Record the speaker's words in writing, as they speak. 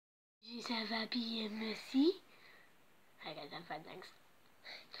Ça va bien, merci. Hi guys, I'm fine, thanks.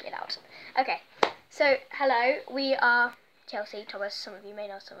 Get out. Okay, so hello, we are Chelsea, Thomas. Some of you may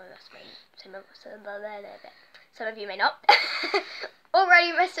know, some of you may not.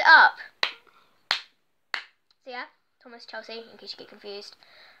 Already messed it up. So yeah, Thomas, Chelsea, in case you get confused.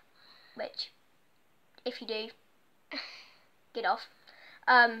 Which, if you do, get off.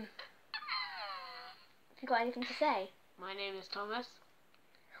 Have you got anything to say? My name is Thomas.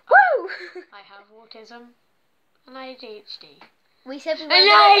 Woo! I have autism and ADHD. We said we And weren't.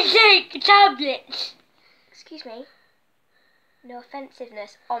 I take tablets. Excuse me. No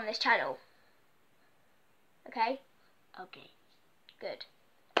offensiveness on this channel. Okay? Okay. Good.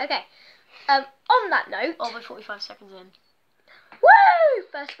 Okay. On that note. Oh, we're 45 seconds in. Woo!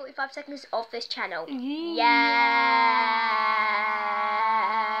 First 45 seconds of this channel. Yeah.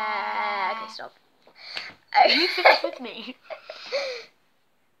 Okay, stop. You finished with me.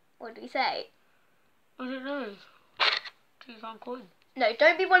 What did we say? I don't know. £2 coin. No,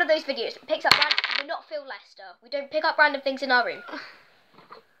 don't be one of those videos that picks up random. We're not Phil Lester. We don't pick up random things in our room.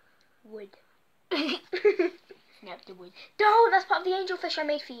 Wood. Snap the wood. No, that's part of the angelfish I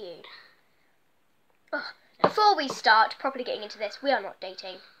made for you. Ugh. Before we start properly getting into this, we are not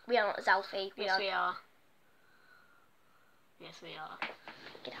dating. We are not Zalfie. Yes, we are. Yes, we are.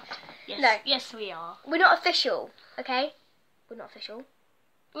 Get out. Yes, No. Yes, we are. We're not official, okay? We're not official.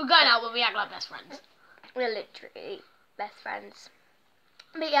 We're going out when we act like best friends. We're literally best friends.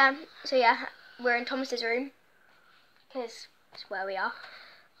 But yeah, so yeah, we're in Thomas's room. Because it's where we are.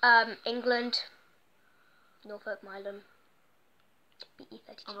 England. Norfolk, Milan.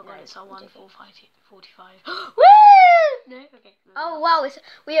 BE32. Oh my god, it's our 1:45. Woo! No? Okay. No, Oh wow, what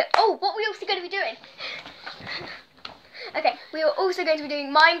are we also going to be doing? Okay, we are also going to be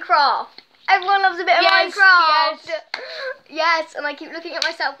doing Minecraft. Everyone loves a bit of Minecraft. Yes. Yes, and I keep looking at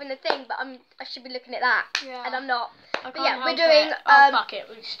myself in the thing, but I should be looking at that, Yeah. and I'm not. But yeah, we're doing. fuck it.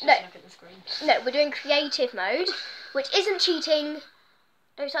 We should just no. look at the screen. No, we're doing creative mode, which isn't cheating.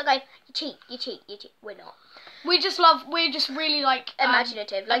 Don't start going. You cheat. We're not. We're just really like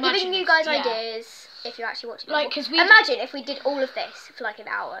Imaginative, like giving you guys yeah. ideas if you're actually watching. Like, because we imagine if we did all of this for like an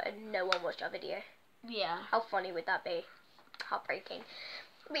hour and no one watched our video. Yeah. How funny would that be? Heartbreaking.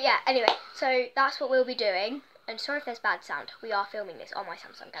 But yeah, anyway, so that's what we'll be doing. And sorry if there's bad sound. We are filming this on my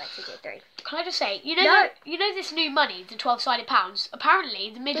Samsung Galaxy J3. Can I just say, you know this new money, the 12-sided pounds.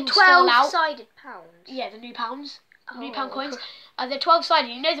 Apparently, the middle's The fall out. 12-sided pounds. Yeah, the new pounds. The new Oh. pound coins. They're 12-sided.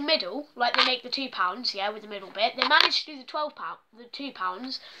 You know the middle, like they make the £2, yeah, with the middle bit. They managed to do the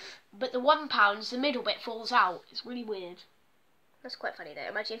 £2, but the £1, the middle bit falls out. It's really weird. That's quite funny though.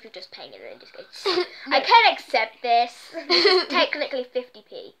 Imagine if you're just paying it and then just goes, I can accept this. This is technically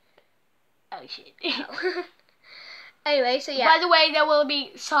 50p. Oh shit. Oh. Anyway, so yeah. By the way, there will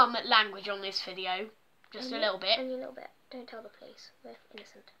be some language on this video. Just a little bit. Only a little bit. Don't tell the police. We're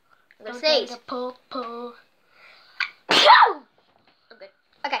innocent. I'm Don't gonna sneeze. pull. I'm good.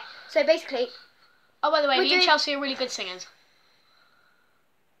 Okay, so basically. Oh, by the way, We're me and doing- Chelsea are really good singers.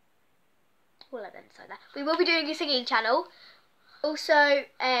 We'll let them decide that. We will be doing a singing channel. Also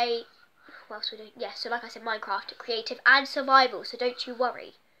what else are we doing? Yeah, so like I said, Minecraft, creative and survival, so don't you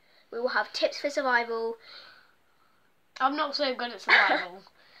worry. We will have tips for survival. I'm not so good at survival.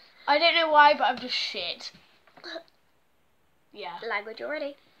 I don't know why, but I'm just shit. Yeah. Language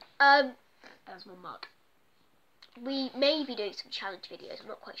already. That's my mug. We may be doing some challenge videos, I'm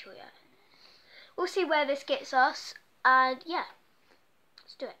not quite sure yet. We'll see where this gets us, and yeah,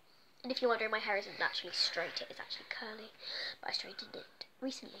 let's do it. And if you're wondering, my hair isn't actually straight, it is actually curly, but I straightened it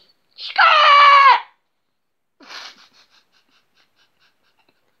recently.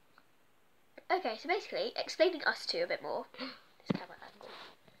 Okay, so basically, explaining us two a bit more. This camera angle.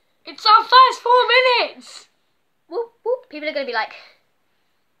 It's our first 4 minutes! Whoop, whoop. People are going to be like,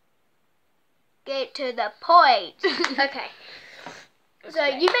 get to the point. Okay. So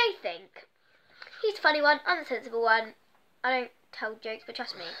you may think, he's the funny one, I'm the sensible one. I don't tell jokes, but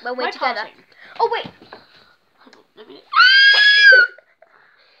trust me, when we're together. Parting. Oh, wait. Hold on a minute.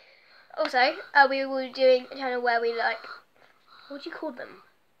 Also, we will be doing a channel where we like, what do you call them?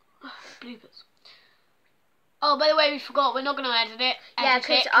 Bloopers. Oh, by the way, we forgot. We're not going to edit it. Yeah, Edit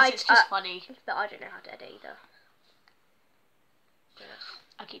it, because it's just funny. But I don't know how to edit either.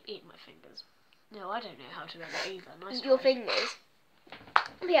 I keep eating my fingers. No, I don't know how to edit either. Nice Your try. fingers.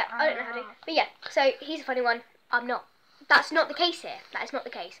 But yeah, I don't know how to. But yeah, so he's a funny one. I'm not. That's not the case here. That is not the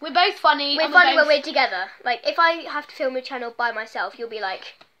case. We're both funny. We're funny when we're together. Like, if I have to film a channel by myself, you'll be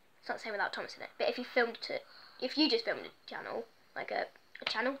like, it's not the same without Thomas in it. But if you just filmed a channel, like a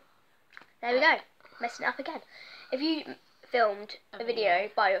channel, there we go, messing it up again. If you filmed a video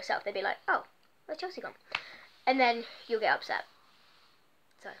by yourself, they'd be like, oh, where's Chelsea gone? And then you'll get upset.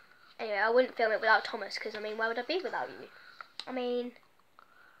 So, anyway, I wouldn't film it without Thomas, because, I mean, where would I be without you? I mean...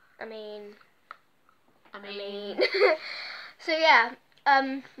 So, yeah,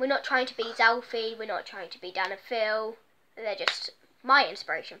 we're not trying to be Zalfie, we're not trying to be Dan and Phil. They're just my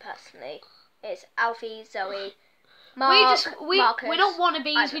inspiration, personally. It's Alfie, Zoe, Marcus. We're not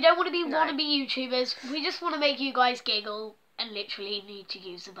wannabes. We don't want to be no. wannabe YouTubers. We just want to make you guys giggle and literally need to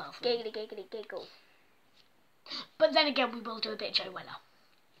use the bathroom. Giggly, giggly, giggle. But then again, we will do a bit of Joe Weller.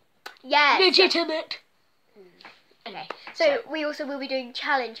 Yes. Legitimate. Okay. So we also will be doing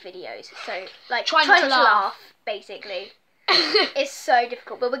challenge videos. So like Try not not to to laugh, basically. It's so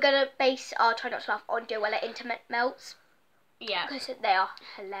difficult, but we're gonna base our try not to laugh on Joe Weller internet melts. Yeah. Because they are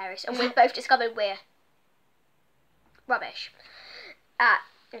hilarious, and we've both discovered we're rubbish at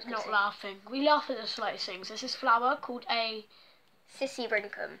Not laughing. We laugh at the slightest things. There's this flower called a Sissy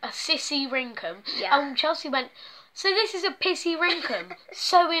Rinkum. sissy rinkum. Yeah. And Chelsea went, so this is a pissy rinkum,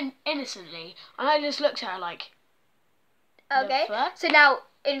 so innocently. And I just looked at her like, Okay. the fuck? So now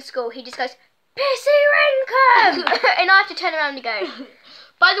in school he just goes, Pissy Rinkum! And I have to turn around and go,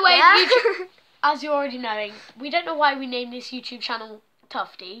 By the way, yeah? YouTube, as you're already knowing, we don't know why we named this YouTube channel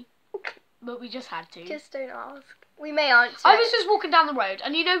Tufty, but we just had to. Just don't ask. We may answer. I was just walking down the road,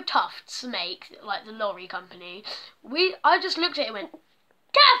 and you know Tufts make, like, the lorry company. I just looked at it and went,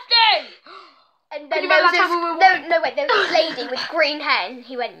 Tufty! And Can then you there was remember that time this, when we were wait, there was this lady with green hair, and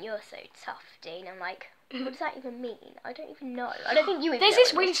he went, you're so tufty. And I'm like, what does that even mean? I don't even know. I don't think you even There's know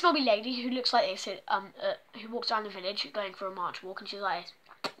this what it really is. snobby lady who looks like this, who walks down the village going for a march walk, and she's like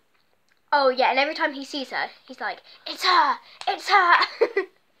this. Oh, yeah, and every time he sees her, he's like, it's her! It's her!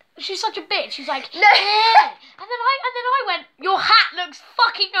 She's such a bitch. She's like, No. "Eh." And then I went, your hat looks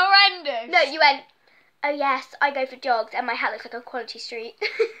fucking horrendous. No, you went, oh yes, I go for jogs, and my hat looks like a Quality Street.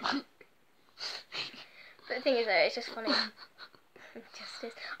 But the thing is, though, it's just funny. It just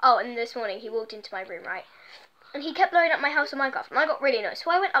is. Oh, and this morning he walked into my room, right? And he kept blowing up my house on Minecraft, and I got really annoyed.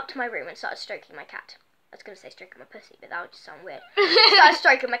 So I went up to my room and started stroking my cat. I was going to say stroking my pussy, but that would just sound weird. Started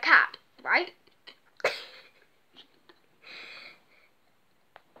stroking my cat, right?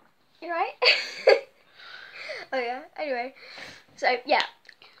 You right? Oh yeah, anyway. So, yeah.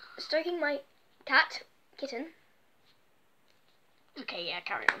 Stroking my kitten. Okay, yeah,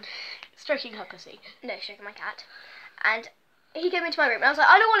 carry on. Stroking her pussy. No, stroking my cat. And he came into my room, and I was like,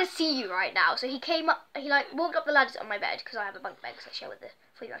 I don't want to see you right now. So he came up, he like walked up the ladders on my bed, because I have a bunk bed, because I share with the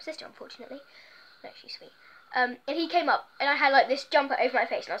 4-year-old sister, unfortunately. No, she's sweet. And he came up, and I had like this jumper over my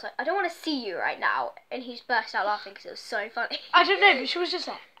face, and I was like, I don't want to see you right now. And he just burst out laughing because it was so funny. I don't know, but she was just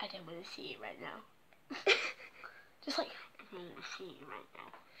like, I don't want to see you right now. Just like, I don't want to see you right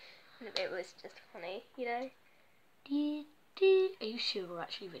now. It was just funny, you know? Are you sure we're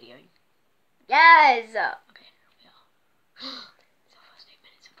actually videoing? Yes! Okay, we are. It's our first 8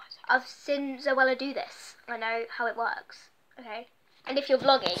 minutes and 5 seconds. I've seen Zoella do this. I know how it works, okay? And if you're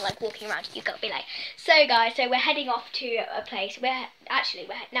vlogging, like walking around, you've got to be like, so guys, so we're heading off to a place. We're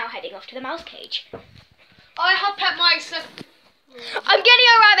now heading off to the mouse cage. I have pet mice. I'm getting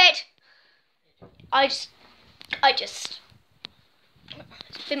a rabbit! It's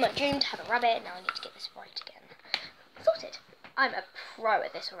been my dream to have a rabbit, now I need to get this right again. Sorted. I'm a pro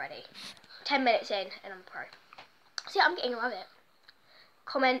at this already. 10 minutes in, and I'm a pro. So yeah, I'm getting a rabbit.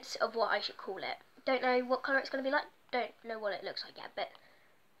 Comments of what I should call it. Don't know what colour it's going to be like. Don't know what it looks like yet, but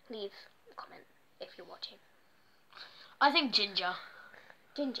leave a comment if you're watching. I think ginger.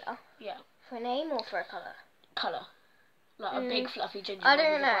 Ginger? Yeah. For a name or for a colour? Colour. Like a big fluffy ginger I one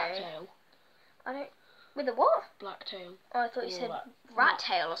don't with a know. black tail. I don't... With a what? Black tail. Oh, I thought you Or said like- rat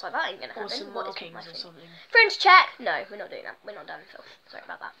tail or something. That ain't going to Or happen. some What is markings or ratting? something. Friends check! No, we're not doing that. We're not Dan and Phil. Sorry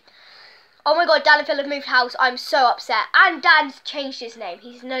about that. Oh my god, Dan and Phil have moved house. I'm so upset. And Dan's changed his name.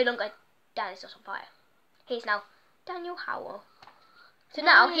 He's no longer Dan is not on fire. He's now Daniel Howell. So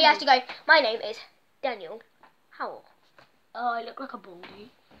now he has to go, my name is Daniel Howell. Oh, I look like a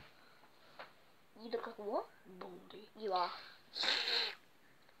baldy. You look like a what? Baldy. You are.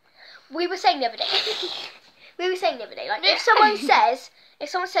 We were saying the other day. Like, if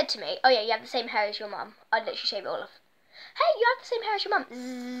someone said to me, oh yeah, you have the same hair as your mum, I'd literally shave it all off. Hey, you have the same hair as your mum.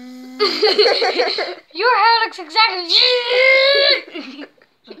 Your hair looks exactly...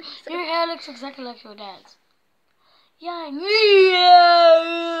 Your hair looks exactly like your dad's. Yeah.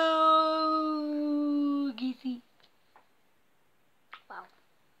 Geezy. Wow.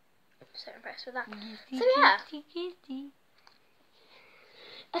 I'm so impressed with that. Geezy, So yeah. geezy.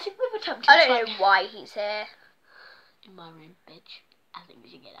 I think we've attempted I don't know why he's here. in my room, bitch. I think we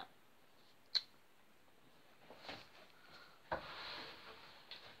should get up.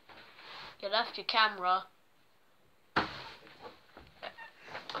 You left your camera.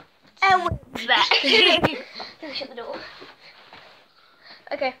 What's that? Let me shut the door.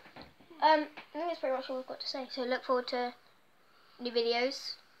 Okay. I think that's pretty much all we've got to say. So look forward to new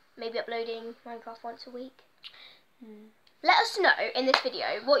videos. Maybe uploading Minecraft once a week. Let us know in this video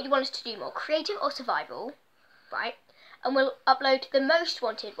what you want us to do more, creative or survival, right? And we'll upload the most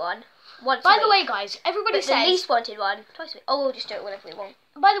wanted one once a By week. the way, guys, everybody But says... the least wanted one twice a week. Oh, we'll just do it whenever we want.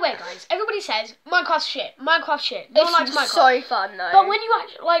 By the way, guys, everybody says Minecraft's shit. Minecraft's shit. No one likes It's Minecraft. so fun though. But when you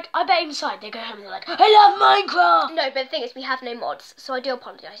actually, like, I bet inside they go home and they're like, I love Minecraft! No, but the thing is, we have no mods, so I do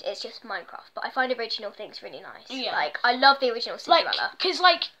apologise. It's just Minecraft, but I find original things really nice. Yeah. Like, I love the original Like, Cinderella. because,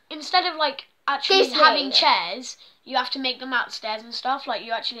 like, instead of, like, actually Disney. having chairs, you have to make them outstairs and stuff. Like,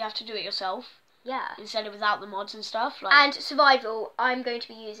 you actually have to do it yourself. Yeah. Instead of without the mods and stuff. Like, And survival, I'm going to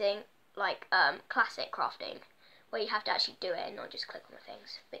be using, like, classic crafting, where you have to actually do it and not just click on the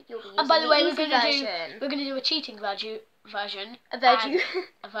things. But you'll be using and by the way, easy version. we're gonna do a cheating version. A version.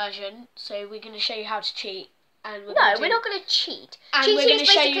 A version. So we're gonna show you how to cheat. And we're No, we're not going to cheat. And Cheating we're going is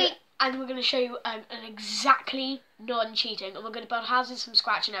to show basically... you. And we're going to show you an exactly non-cheating, and we're going to build houses from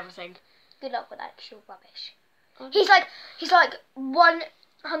scratch and everything. Good luck with that, 'cause you're rubbish. Okay. He's like one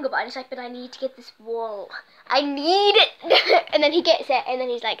hunger button. He's like, but I need to get this wall. I need it. And then he gets it, and then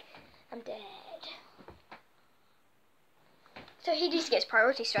he's like, I'm dead. So he needs to get his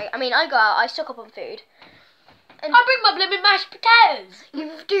priorities straight. I mean, I go out, I stock up on food. And I bring my blooming mashed potatoes.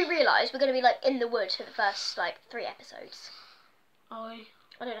 you do realise we're going to be like in the woods for the first like 3 episodes. Oh,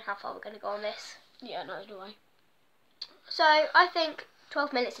 I don't know how far we're going to go on this. yeah, neither do I. So I think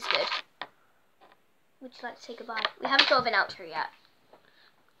 12 minutes is good. Would you like to say goodbye? We haven't thought of an outro yet.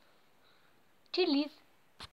 Toodaloo.